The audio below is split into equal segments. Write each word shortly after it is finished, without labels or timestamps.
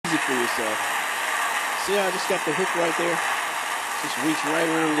yourself. See how I just got the hook right there? Just reach right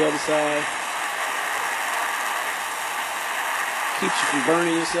around the other side. Keeps you from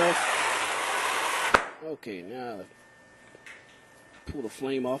burning yourself. Okay, now pull the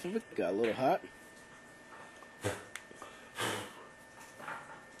flame off of it. Got a little hot.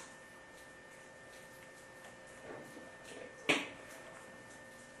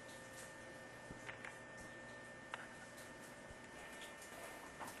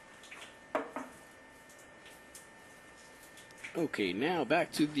 Okay, now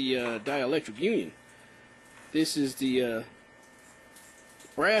back to the dielectric union. This is the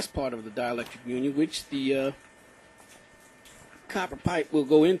brass part of the dielectric union, which the copper pipe will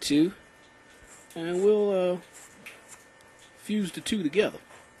go into, and we'll fuse the two together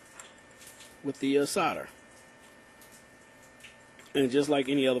with the solder. And just like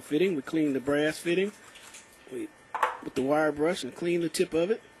any other fitting, we clean the brass fitting with the wire brush and clean the tip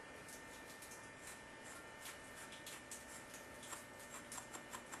of it.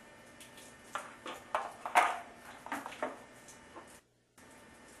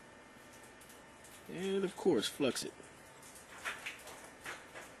 And of course, flux it.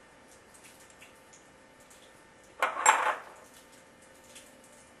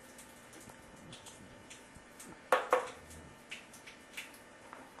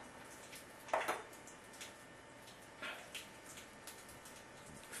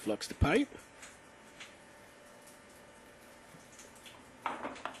 Flux the pipe.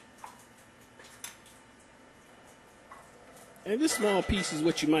 And this small piece is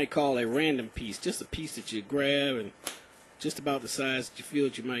what you might call a random piece, just a piece that you grab and just about the size that you feel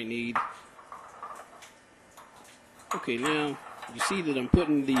that you might need. Okay, now you see that I'm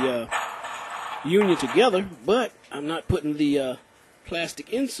putting the union together, but I'm not putting the plastic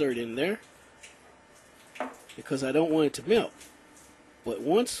insert in there because I don't want it to melt. But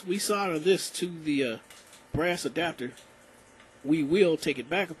once we solder this to the brass adapter, we will take it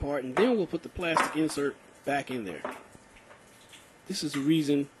back apart and then we'll put the plastic insert back in there. This is the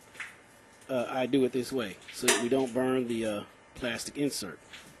reason I do it this way, so that we don't burn the plastic insert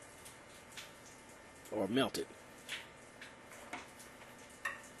or melt it.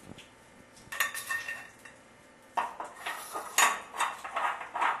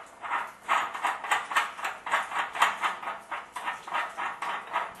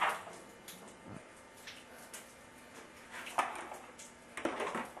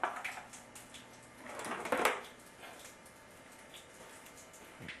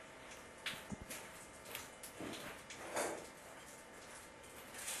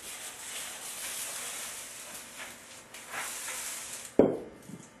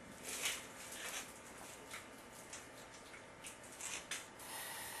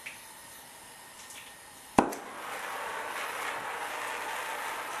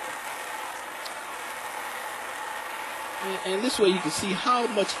 And this way you can see how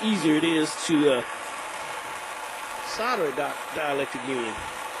much easier it is to solder a dielectric union.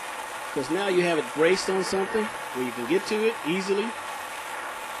 Because now you have it braced on something where you can get to it easily.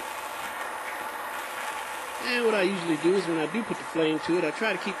 And what I usually do is when I do put the flame to it, I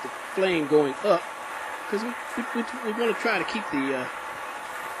try to keep the flame going up. Because we want to try to keep the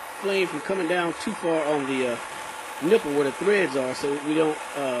flame from coming down too far on the nipple where the threads are, so we don't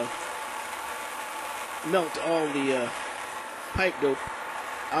melt all the pipe dope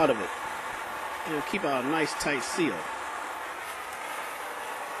out of it. And keep out a nice tight seal.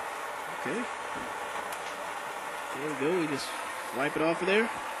 Okay. There we go. We just wipe it off of there.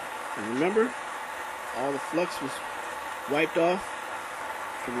 And remember, all the flux was wiped off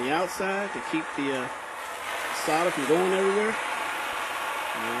from the outside to keep the solder from going everywhere.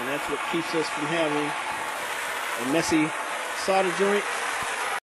 And that's what keeps us from having a messy solder joint